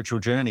a spiritual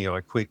journey.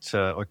 I quit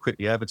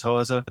the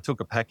advertiser. I took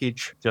a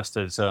package just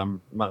as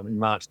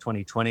March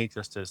 2020,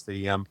 just as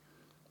the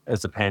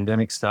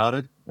pandemic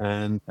started,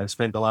 and I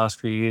spent the last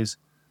few years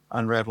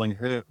unravelling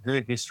her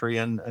history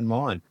and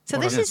mine. So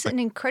this is an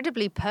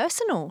incredibly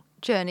personal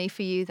journey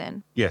for you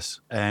then? Yes,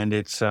 and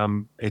it's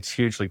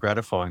hugely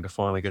gratifying to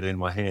finally get it in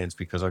my hands,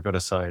 because I've got to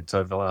say, it's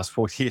over the last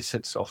 4 years,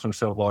 it's often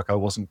felt like I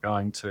wasn't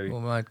going to.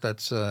 Well, mate,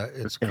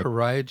 it's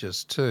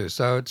courageous too.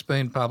 So it's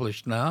been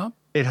published now?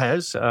 It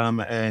has,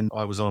 and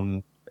I was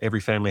on Every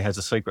Family Has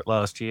a Secret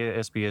last year.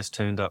 SBS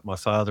turned up my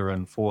father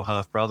and 4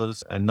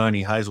 half-brothers, and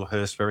Noni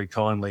Hazelhurst very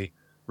kindly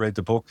read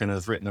the book and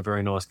has written a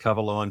very nice cover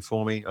line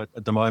for me.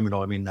 At the moment,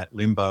 I'm in that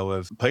limbo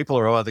of people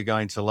are either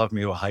going to love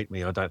me or hate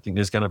me. I don't think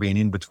there's going to be an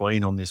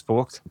in-between on this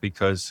book,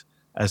 because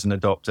as an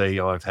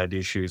adoptee, I've had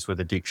issues with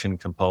addiction,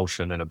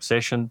 compulsion and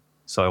obsession.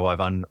 So I've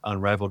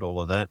unravelled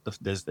all of that.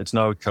 It's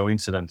no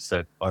coincidence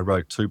that I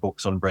wrote 2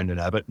 books on Brendan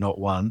Abbott, not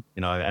one,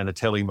 and a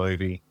telly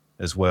movie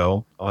as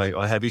well.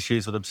 I have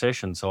issues with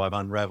obsession, so I've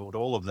unravelled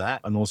all of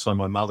that, and also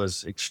my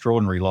mother's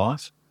extraordinary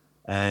life.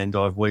 And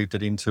I've weaved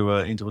it into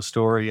a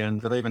story,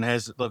 and it even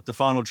has the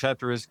final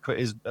chapter is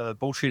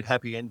bullshit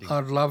happy ending.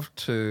 I'd love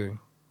to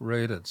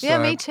read it. Yeah,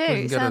 So me too. we can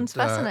It get sounds it,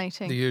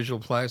 fascinating. The usual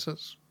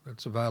places.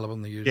 It's available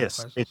in the usual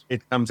Yes, places.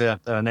 it comes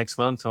out next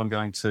month. I'm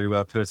going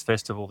to Perth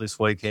Festival this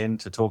weekend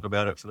to talk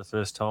about it for the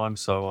first time,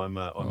 so I'm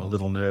a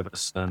little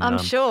nervous. And I'm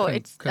sure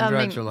it's.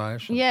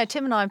 Congratulations. Yeah,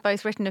 Tim and I have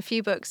both written a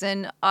few books,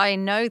 and I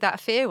know that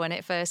fear when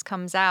it first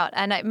comes out,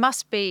 and it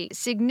must be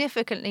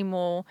significantly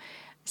more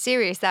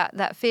serious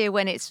that fear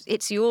when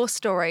it's your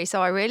story.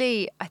 So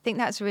I think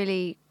that's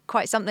really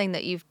quite something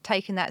that you've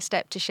taken that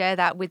step to share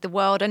that with the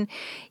world. And,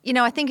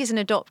 I think as an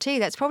adoptee,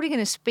 that's probably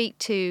going to speak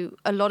to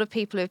a lot of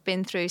people who've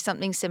been through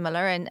something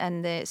similar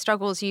and the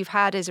struggles you've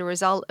had as a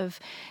result of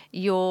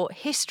your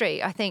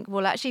history, I think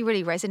will actually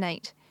really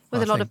resonate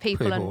with a lot of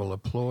people. People will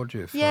applaud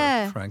you for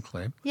Yeah. it,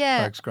 frankly.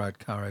 Yeah. It takes great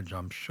courage,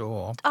 I'm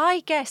sure.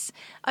 I guess,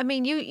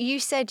 you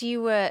said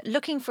you were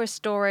looking for a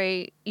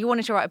story, you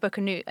wanted to write a book,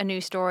 a new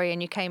story, and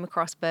you came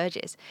across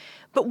Burgess.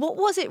 But what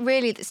was it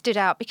really that stood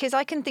out? Because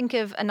I can think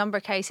of a number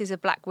of cases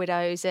of black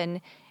widows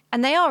and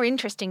they are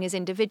interesting as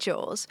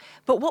individuals.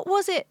 But what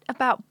was it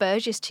about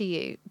Burgess to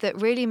you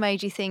that really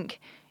made you think,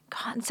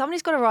 God,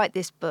 somebody's got to write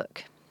this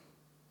book?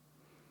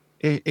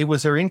 It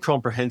was her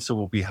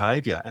incomprehensible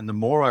behaviour, and the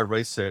more I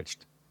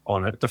researched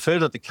on it, the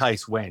further the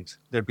case went,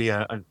 there'd be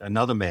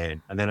another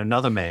man and then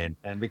another man.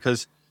 And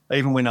because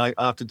even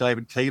after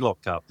David Key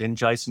locked up, then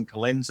Jason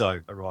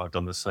Colenso arrived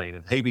on the scene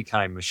and he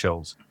became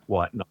Michelle's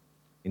white knight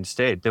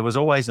instead. There was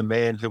always a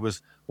man who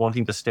was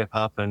wanting to step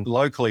up, and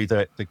locally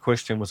the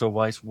question was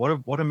always,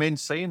 what do men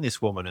see in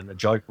this woman? And the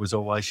joke was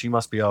always, she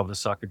must be able to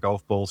suck a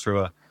golf ball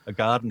through a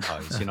garden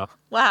hose,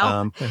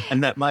 Wow.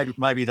 And that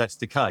maybe that's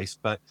the case.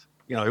 But,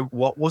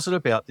 what was it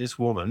about this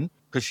woman?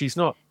 Because she's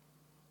not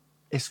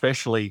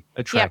especially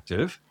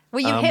attractive.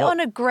 Well, you hit on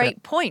a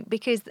great point,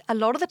 because a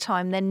lot of the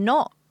time they're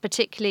not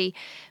particularly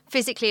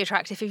physically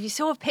attractive. If you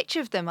saw a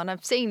picture of them, and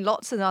I've seen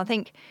lots of them, I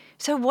think,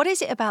 so what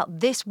is it about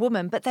this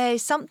woman? But there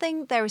is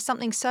something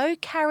so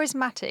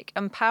charismatic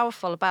and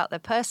powerful about their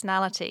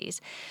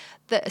personalities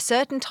that a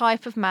certain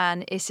type of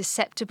man is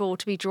susceptible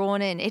to be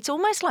drawn in. It's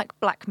almost like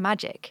black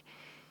magic.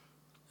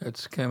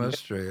 It's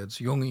chemistry. It's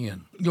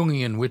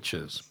Jungian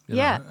witches. You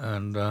know?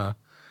 And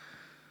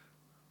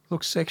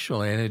look,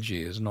 sexual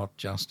energy is not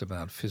just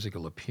about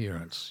physical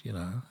appearance,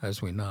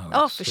 as we know.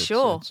 Oh, for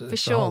sure.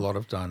 It's a whole lot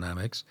of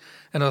dynamics.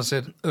 And as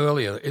I said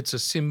earlier, it's a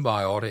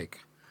symbiotic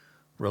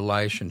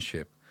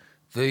relationship.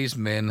 These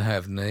men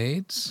have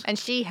needs. And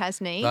she has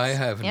needs. They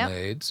have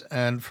needs.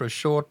 And for a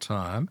short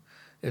time,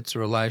 it's a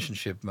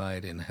relationship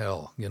made in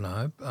hell,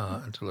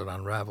 until it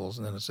unravels,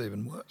 and then it's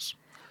even worse.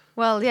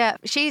 Well, yeah,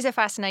 she's a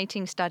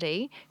fascinating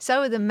study.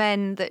 So are the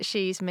men that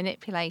she's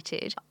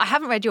manipulated. I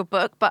haven't read your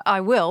book, but I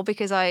will,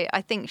 because I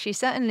think she's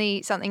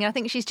certainly something. I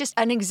think she's just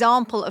an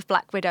example of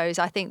black widows,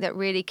 I think, that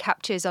really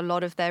captures a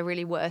lot of their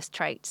really worst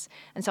traits.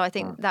 And so I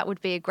think that would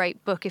be a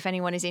great book if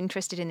anyone is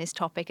interested in this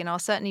topic. And I'll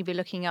certainly be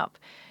looking up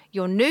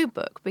your new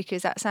book,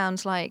 because that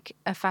sounds like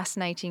a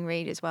fascinating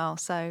read as well.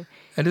 So,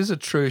 and is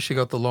it true she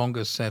got the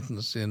longest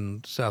sentence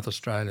in South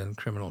Australian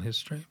criminal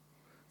history?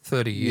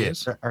 30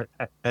 years. Yes,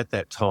 at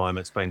that time,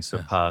 it's been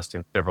surpassed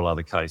in several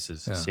other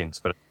cases since,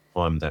 but at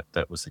the time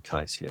that was the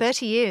case, yes.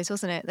 30 years,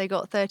 wasn't it? They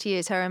got 30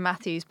 years. Her and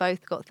Matthews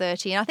both got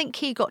 30. And I think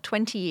Key got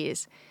 20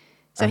 years.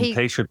 So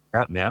Key should be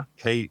out now.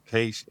 Key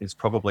is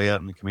probably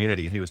out in the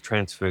community. He was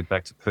transferred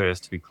back to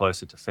Perth to be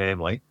closer to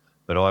family.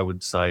 But I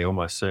would say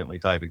almost certainly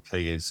David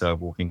Key is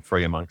walking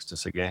free amongst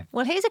us again.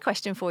 Well, here's a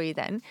question for you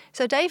then.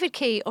 So David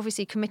Key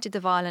obviously committed the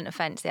violent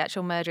offence, the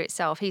actual murder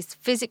itself. He's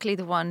physically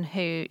the one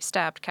who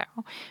stabbed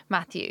Carol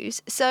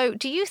Matthews. So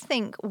do you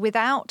think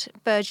without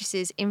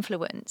Burgess's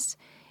influence,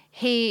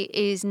 he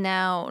is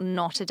now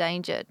not a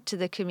danger to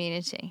the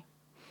community?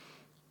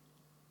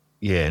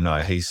 Yeah,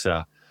 no, he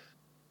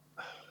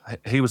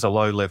was a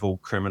low-level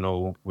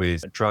criminal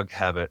with a drug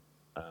habit.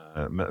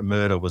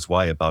 Murder was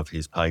way above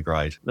his pay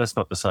grade. That's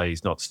not to say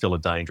he's not still a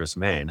dangerous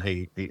man.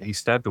 He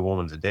stabbed a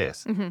woman to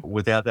death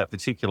without that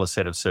particular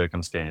set of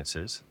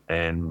circumstances,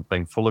 and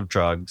being full of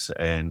drugs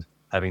and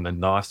having the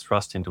knife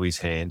thrust into his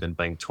hand and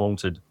being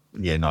taunted.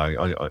 Yeah,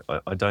 no,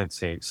 I don't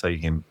see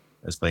him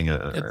as being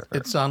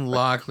It's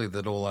unlikely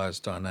that all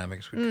those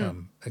dynamics would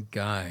come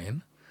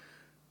again,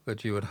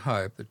 but you would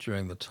hope that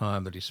during the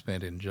time that he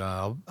spent in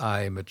jail,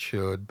 A,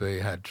 matured, B,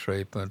 had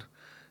treatment,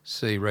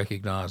 C,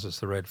 recognises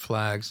the red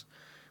flags.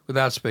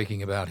 Without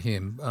speaking about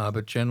him,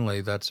 but generally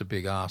that's a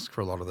big ask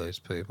for a lot of these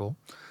people.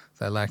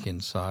 They lack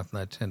insight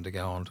and they tend to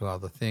go on to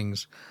other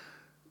things.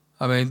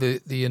 I mean,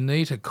 the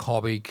Anita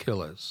Cobby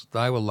killers,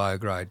 they were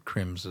low-grade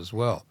crims as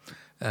well.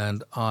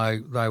 And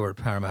they were at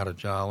Parramatta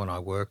Jail when I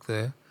worked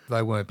there.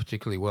 They weren't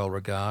particularly well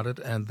regarded.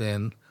 And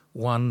then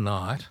one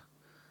night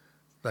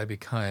they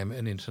became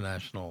an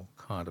international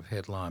kind of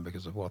headline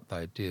because of what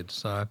they did.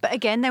 So, but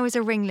again, there was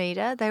a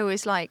ringleader. There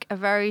was like a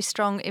very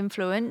strong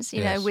influence.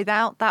 You know,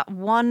 without that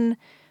one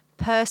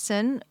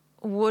person,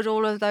 would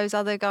all of those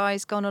other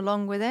guys gone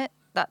along with it?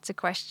 That's a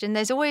question.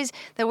 There always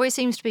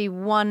seems to be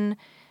one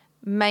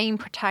main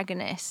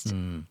protagonist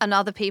and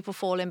other people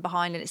fall in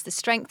behind, and it's the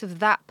strength of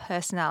that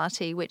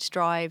personality which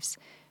drives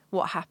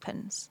what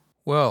happens.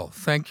 Well,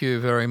 thank you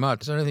very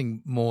much. Is there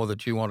anything more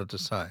that you wanted to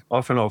say?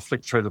 Often I'll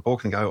flick through the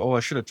book and go, oh, I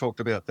should have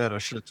talked about that. I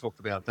should have talked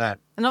about that.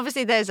 And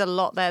obviously there's a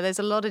lot there. There's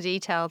a lot of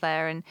detail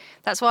there. And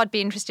that's why I'd be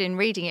interested in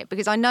reading it,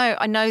 because I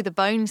know the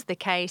bones of the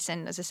case.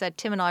 And as I said,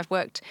 Tim and I have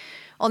worked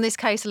on this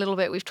case a little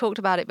bit. We've talked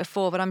about it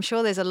before, but I'm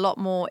sure there's a lot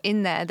more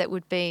in there that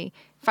would be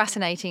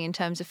fascinating in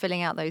terms of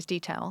filling out those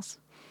details.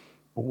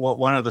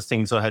 One of the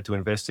things I had to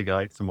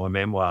investigate for my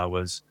memoir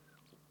was,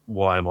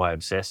 why am I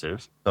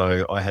obsessive?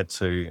 So I had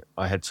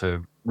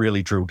to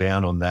really drill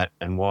down on that,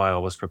 and why I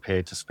was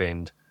prepared to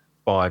spend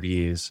 5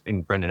 years,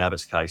 in Brendan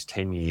Abbott's case,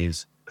 10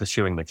 years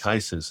pursuing the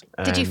cases.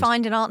 Did you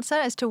find an answer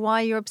as to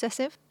why you're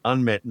obsessive?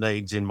 Unmet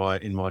needs in my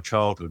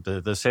childhood.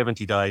 The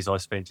 70 days I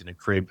spent in a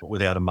crib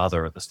without a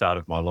mother at the start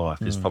of my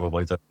life is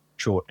probably the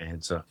short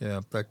answer. Yeah,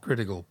 that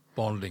critical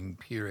bonding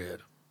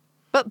period.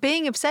 But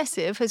being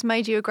obsessive has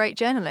made you a great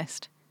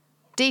journalist.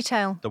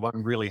 Detail. The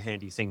one really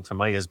handy thing for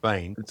me has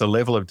been the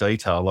level of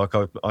detail. Like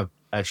I've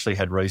actually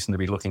had reason to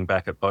be looking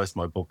back at both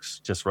my books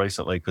just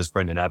recently, because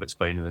Brendan Abbott's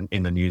been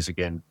in the news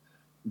again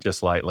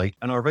just lately.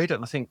 And I read it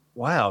and I think,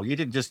 wow, you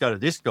didn't just go to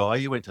this guy,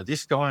 you went to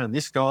this guy and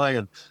this guy.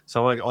 And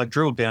so I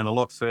drilled down a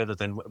lot further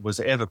than was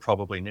ever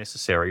probably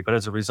necessary. But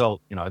as a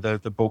result,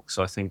 the books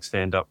I think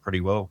stand up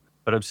pretty well.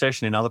 But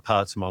obsession in other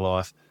parts of my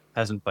life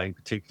hasn't been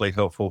particularly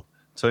helpful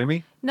to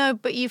me. No,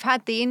 but you've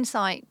had the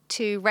insight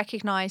to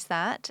recognise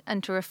that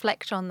and to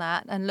reflect on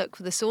that and look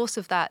for the source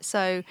of that.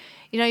 So,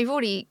 you've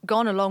already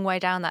gone a long way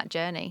down that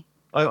journey.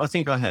 I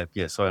think I have,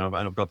 yes. And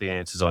I've got the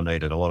answers I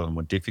needed. A lot of them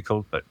were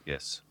difficult, but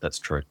yes, that's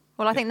true.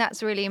 Well, I think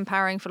that's really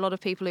empowering for a lot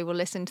of people who will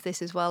listen to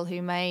this as well,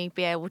 who may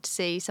be able to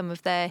see some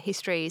of their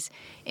histories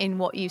in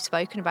what you've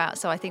spoken about.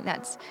 So I think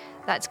that's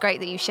great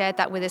that you shared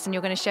that with us, and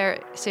you're going to share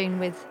it soon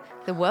with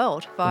the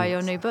world via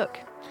your new book.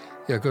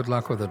 Yeah, good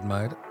luck with it,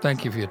 mate.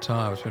 Thank you for your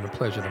time. It's been a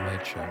pleasure to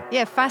meet you.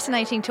 Yeah,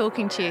 fascinating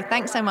talking to you.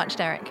 Thanks so much,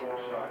 Derek.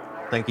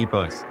 Thank you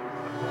both.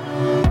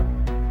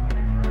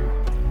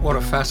 What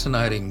a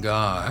fascinating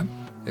guy.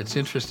 It's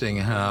interesting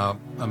how,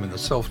 the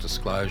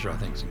self-disclosure I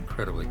think is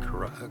incredibly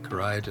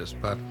courageous,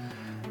 but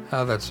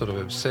how that sort of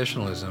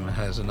obsessionalism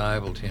has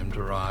enabled him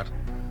to write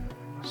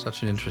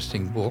such an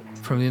interesting book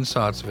from the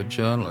insights of a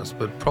journalist,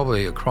 but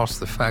probably across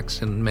the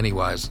facts in many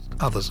ways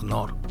others are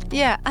not.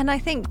 Yeah, and I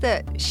think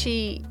that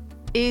she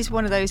is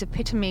one of those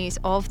epitomes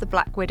of the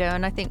Black Widow,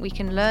 and I think we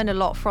can learn a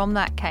lot from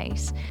that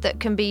case that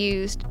can be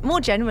used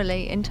more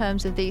generally in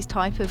terms of these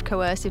type of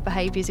coercive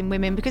behaviours in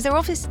women, because they're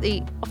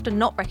obviously often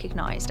not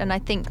recognised. And I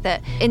think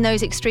that in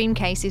those extreme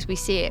cases we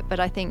see it,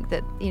 but I think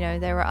that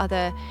there are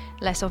other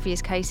less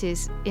obvious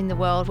cases in the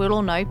world. We'll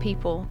all know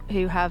people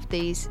who have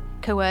these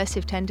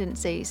coercive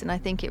tendencies, and I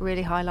think it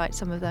really highlights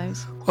some of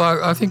those.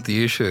 Well, I think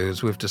the issue,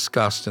 as we've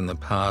discussed in the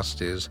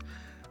past, is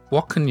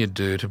what can you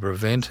do to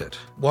prevent it?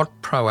 What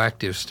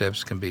proactive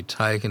steps can be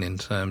taken in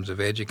terms of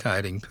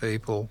educating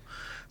people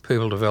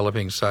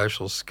developing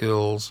social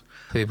skills,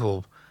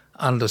 people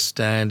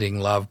understanding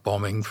love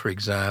bombing, for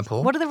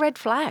example? What are the red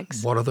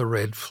flags?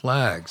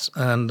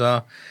 And,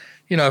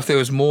 if there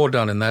was more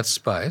done in that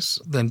space,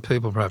 then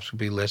people perhaps would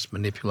be less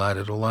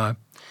manipulated, although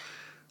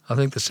I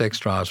think the sex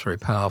drive is very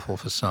powerful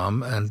for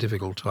some and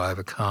difficult to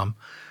overcome,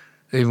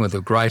 even with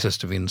the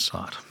greatest of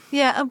insight.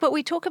 Yeah, but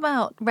we talk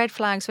about red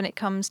flags when it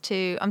comes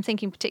to, I'm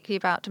thinking particularly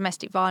about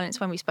domestic violence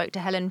when we spoke to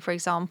Helen, for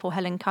example,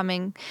 Helen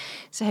Cumming,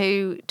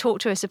 who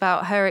talked to us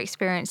about her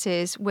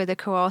experiences with a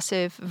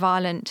coercive,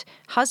 violent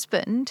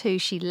husband who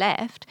she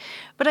left.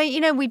 But,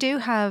 we do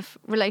have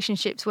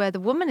relationships where the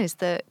woman is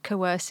the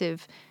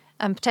coercive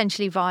and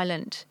potentially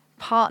violent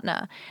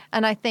partner.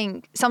 And I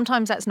think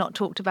sometimes that's not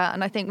talked about.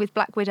 And I think with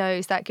Black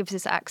Widows, that gives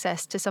us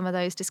access to some of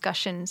those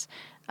discussions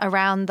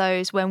around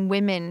those when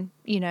women,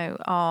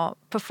 are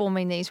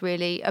performing these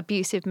really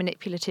abusive,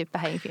 manipulative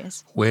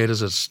behaviours. Where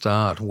does it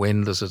start?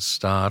 When does it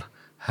start?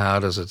 How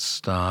does it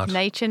start?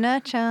 Nature,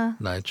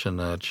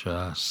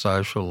 nurture,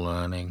 social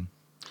learning.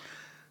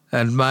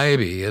 And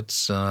maybe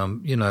it's,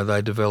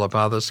 they develop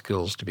other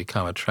skills to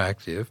become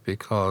attractive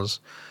because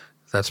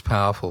that's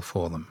powerful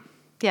for them.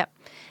 Yep.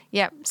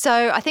 Yeah,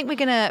 so I think we're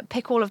going to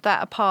pick all of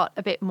that apart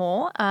a bit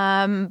more.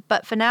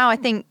 But for now, I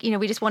think,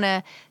 we just want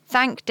to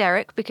thank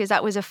Derek, because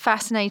that was a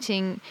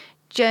fascinating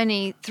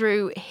journey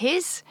through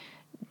his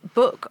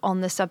book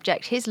on the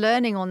subject, his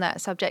learning on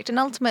that subject, and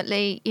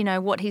ultimately,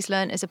 what he's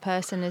learned as a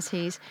person as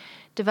he's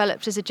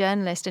developed as a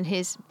journalist, and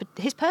his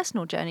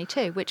personal journey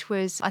too, which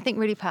was, I think,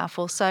 really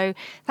powerful. So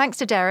thanks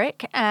to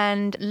Derek,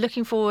 and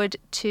looking forward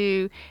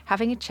to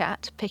having a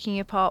chat, picking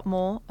apart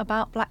more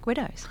about Black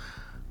Widows.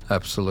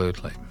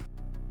 Absolutely.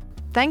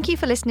 Thank you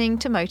for listening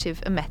to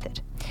Motive and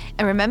Method.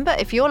 And remember,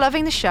 if you're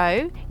loving the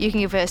show, you can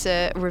give us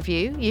a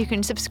review, you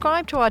can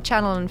subscribe to our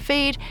channel and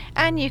feed,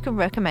 and you can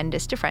recommend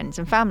us to friends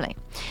and family.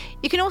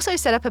 You can also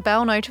set up a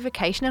bell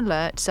notification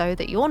alert so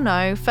that you'll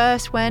know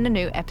first when a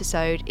new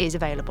episode is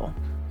available.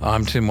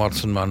 I'm Tim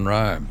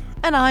Watson-Munro.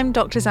 And I'm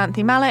Dr.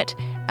 Xanthi Mallet,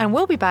 and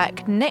we'll be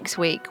back next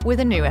week with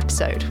a new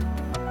episode.